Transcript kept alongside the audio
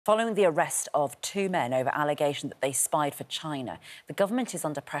Following the arrest of two men over allegation that they spied for China, the government is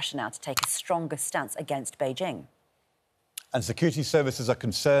under pressure now to take a stronger stance against Beijing. And security services are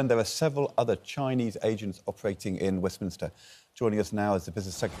concerned there are several other Chinese agents operating in Westminster. Joining us now is the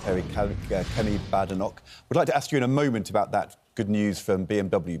Business Secretary, Kemi Badenoch. We'd like to ask you in a moment about that good news from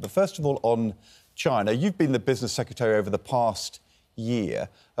BMW. But first of all, on China, you've been the Business Secretary over the past year.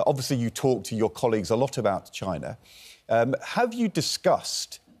 Obviously, you talk to your colleagues a lot about China. Have you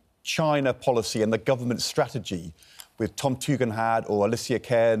discussed China policy and the government strategy with Tom Tugendhat or Alicia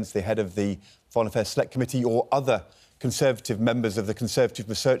Cairns, the head of the Foreign Affairs Select Committee, or other Conservative members of the Conservative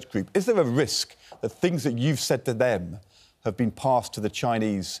Research Group? Is there a risk that things that you've said to them have been passed to the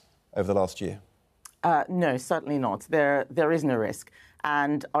Chinese over the last year? No, certainly not. There is no risk.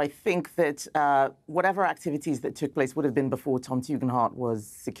 And I think that whatever activities that took place would have been before Tom Tugendhat was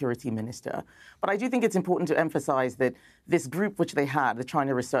Security Minister. But I do think it's important to emphasise that this group which they had, the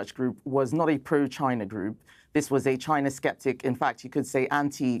China Research Group, was not a pro-China group. This was a China skeptic, in fact, you could say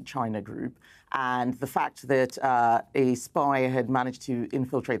anti-China group. And the fact that a spy had managed to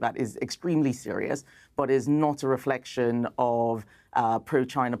infiltrate that is extremely serious, but is not a reflection of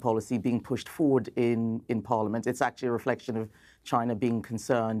pro-China policy being pushed forward in Parliament. It's actually a reflection of China being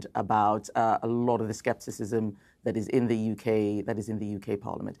concerned about a lot of the scepticism that is in the UK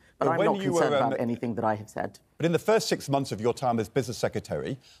Parliament. But I'm not concerned about anything that I have said. But in the first 6 months of your time as Business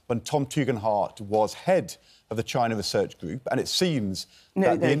Secretary, when Tom Tugendhat was head of the China Research Group, and it seems he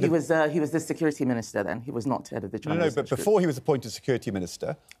was the Security Minister then. He was not head of the China Research Group. But before he was appointed Security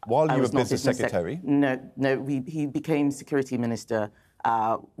Minister, while you were Business Secretary... He became Security Minister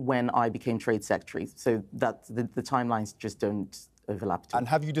when I became Trade Secretary. So that the timelines just don't overlap. And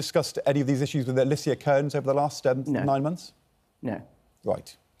have you discussed any of these issues with Alicia Cairns over the last 9 months? No.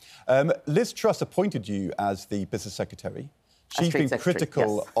 Right. Liz Truss appointed you as the Business Secretary. She's been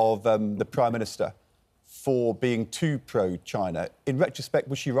critical of the Prime Minister for being too pro-China. In retrospect,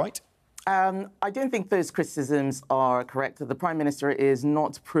 was she right? I don't think those criticisms are correct. The Prime Minister is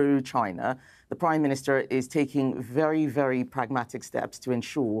not pro-China. The Prime Minister is taking very, very pragmatic steps to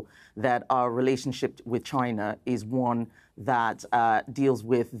ensure that our relationship with China is one that deals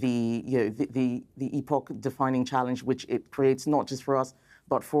with the epoch-defining challenge which it creates, not just for us,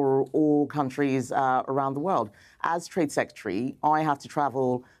 but for all countries around the world. As Trade Secretary, I have to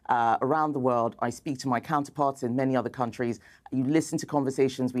travel around the world. I speak to my counterparts in many other countries. You listen to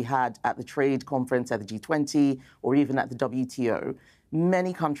conversations we had at the trade conference, at the G20, or even at the WTO.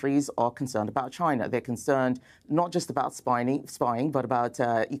 Many countries are concerned about China. They're concerned not just about spying, but about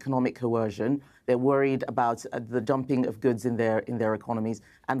economic coercion. They're worried about the dumping of goods in their economies.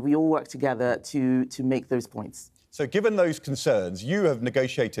 And we all work together to make those points. So given those concerns, you have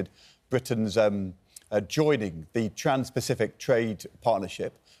negotiated Britain's joining the Trans-Pacific Trade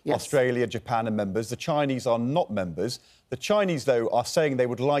Partnership. Yes. Australia, Japan are members. The Chinese are not members. The Chinese, though, are saying they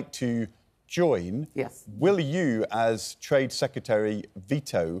would like to join. Yes. Will you, as Trade Secretary,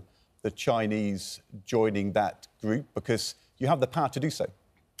 veto the Chinese joining that group? Because you have the power to do so.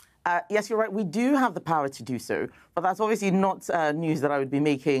 Yes, you're right. We do have the power to do so. But that's obviously not news that I would be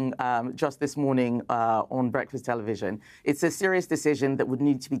making just this morning on breakfast television. It's a serious decision that would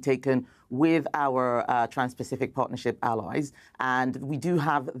need to be taken with our Trans-Pacific Partnership allies. And we do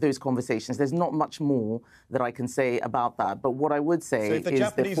have those conversations. There's not much more that I can say about that. But what I would say is... So if the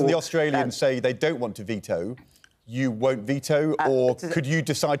Japanese and the Australians say they don't want to veto, you won't veto, or could you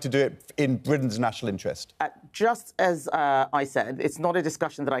decide to do it in Britain's national interest? Just as I said, it's not a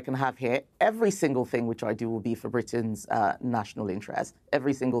discussion that I can have here. Every single thing which I do will be for Britain's national interest,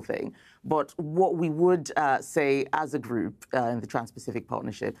 every single thing. But what we would say as a group in the Trans-Pacific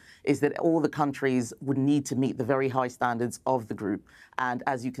Partnership is that all the countries would need to meet the very high standards of the group. And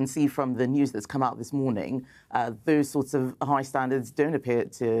as you can see from the news that's come out this morning, those sorts of high standards don't appear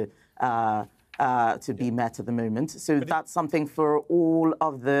to be met at the moment. So that's something for all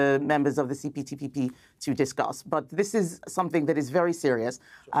of the members of the CPTPP to discuss. But this is something that is very serious.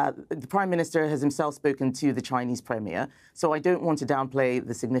 The Prime Minister has himself spoken to the Chinese Premier, so I don't want to downplay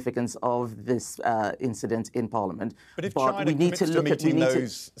the significance of this incident in Parliament. But if China commits to meeting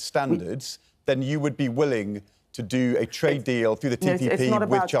those standards, then you would be willing to do a trade deal through the TPP it's not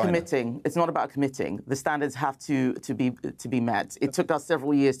about with China. Committing. It's not about committing. The standards have to be met. It took us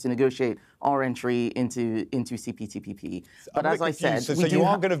several years to negotiate our entry into CPTPP. But as I said, so you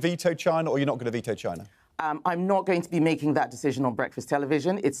are going to veto China, or you're not going to veto China? I'm not going to be making that decision on breakfast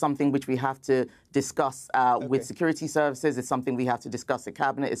television. It's something which we have to discuss with security services. It's something we have to discuss at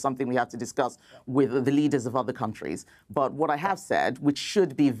Cabinet. It's something we have to discuss with the leaders of other countries. But what I have said, which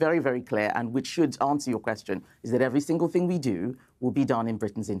should be very, very clear and which should answer your question, is that every single thing we do will be done in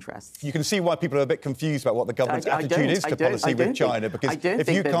Britain's interests. You can see why people are a bit confused about what the government's attitude is to policy with China, because if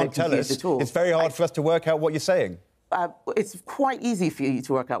you can't tell us, it's very hard for us to work out what you're saying. It's quite easy for you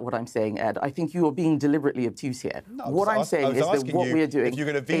to work out what I'm saying, Ed. I think you are being deliberately obtuse here. No, what I'm saying is that what we are doing if you're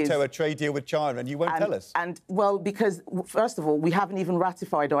going to veto a trade deal with China, and you won't tell us. Well, because, first of all, we haven't even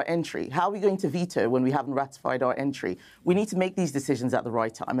ratified our entry. How are we going to veto when we haven't ratified our entry? We need to make these decisions at the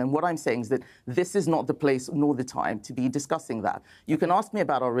right time. And what I'm saying is that this is not the place nor the time to be discussing that. You can ask me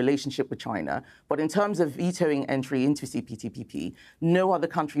about our relationship with China, but in terms of vetoing entry into CPTPP, no other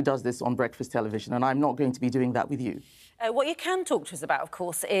country does this on breakfast television, and I'm not going to be doing that with you. What you can talk to us about, of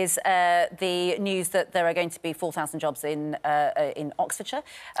course, is the news that there are going to be 4,000 jobs in Oxfordshire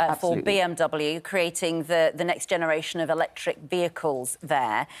for BMW, creating the next generation of electric vehicles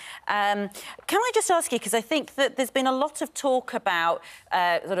there. Can I just ask you, because I think that there's been a lot of talk about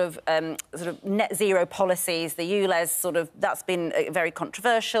sort of net zero policies, the ULEZ that's been very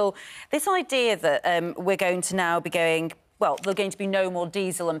controversial. This idea that we're going to now be going, well, there are going to be no more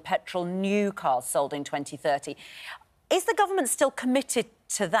diesel and petrol new cars sold in 2030. Is the government still committed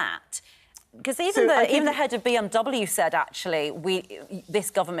to that? Because even the head of BMW said, actually, this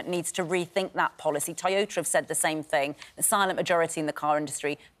government needs to rethink that policy. Toyota have said the same thing. The silent majority in the car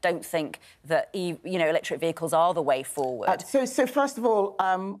industry don't think that electric vehicles are the way forward. So first of all,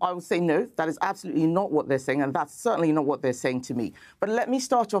 I would say no. That is absolutely not what they're saying, and that's certainly not what they're saying to me. But let me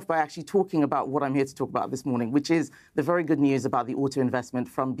start off by actually talking about what I'm here to talk about this morning, which is the very good news about the auto investment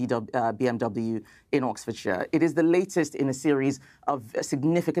from BMW in Oxfordshire. It is the latest in a series of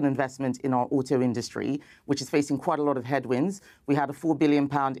significant investment in our auto industry, which is facing quite a lot of headwinds. We had a £4 billion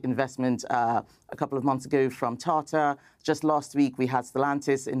investment a couple of months ago from Tata. Just last week, we had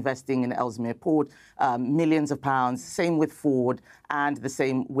Stellantis investing in Ellesmere Port, millions of pounds. Same with Ford, and the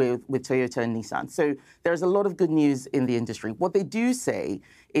same with Toyota and Nissan. So there's a lot of good news in the industry. What they do say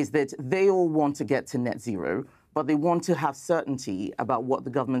is that they all want to get to net zero, but they want to have certainty about what the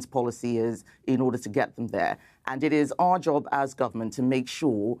government's policy is in order to get them there. And it is our job as government to make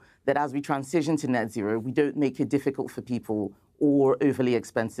sure that as we transition to net zero, we don't make it difficult for people or overly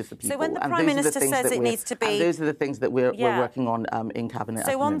expensive for people. So when the Prime Minister says it needs to be... And those are the things that we're working on in Cabinet.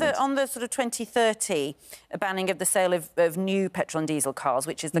 So on the sort of 2030 banning of the sale of new petrol and diesel cars,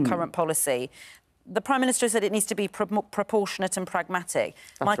 which is the current policy, the Prime Minister said it needs to be proportionate and pragmatic.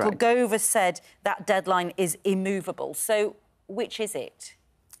 That's Michael right. Gove has said that deadline is immovable. So which is it?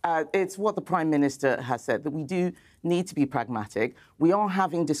 It's what the Prime Minister has said, that we do need to be pragmatic. We are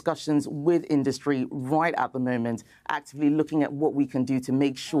having discussions with industry right at the moment, actively looking at what we can do to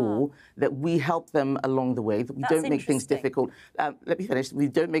make sure that we help them along the way, that we don't make things difficult. Let me finish. We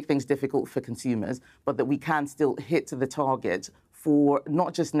don't make things difficult for consumers, but that we can still hit the target for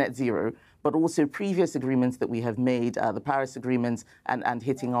not just net zero, but also previous agreements that we have made, the Paris agreements, and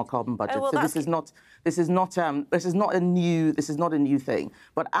hitting our carbon budget. Oh, well, so this is not a new thing.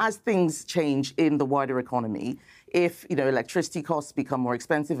 But as things change in the wider economy, if electricity costs become more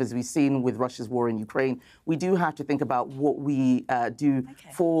expensive, as we've seen with Russia's war in Ukraine, we do have to think about what we do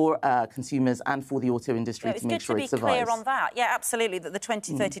for consumers and for the auto industry to make sure it survives. It's good to be clear on that. Yeah, absolutely. That the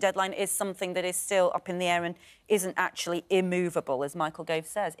 2030 deadline is something that is still up in the air and isn't actually immovable, as Michael Gove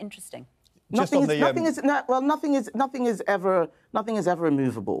says. Interesting. Nothing is ever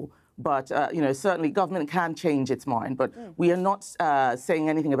immovable. But, certainly government can change its mind. But we are not saying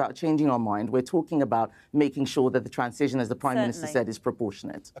anything about changing our mind. We're talking about making sure that the transition, as the Prime Minister said, is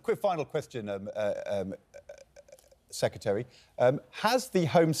proportionate. A quick final question, Secretary. Has the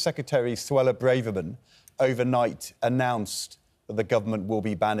Home Secretary, Suella Braverman, overnight announced that the government will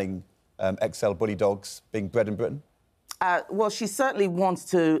be banning XL bully dogs being bred in Britain? Well, she certainly wants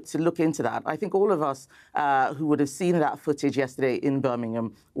to look into that. I think all of us who would have seen that footage yesterday in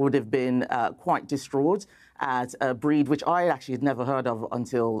Birmingham would have been quite distraught at a breed which I actually had never heard of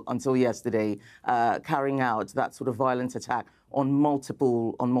until yesterday, carrying out that sort of violent attack on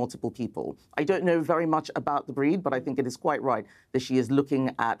multiple people. I don't know very much about the breed, but I think it is quite right that she is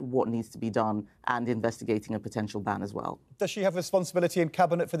looking at what needs to be done and investigating a potential ban as well. Does she have responsibility in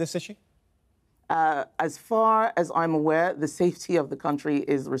Cabinet for this issue? As far as I'm aware, the safety of the country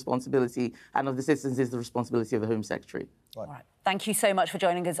is the responsibility, and of the citizens is the responsibility of the Home Secretary. Right. All right. Thank you so much for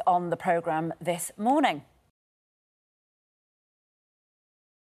joining us on the programme this morning.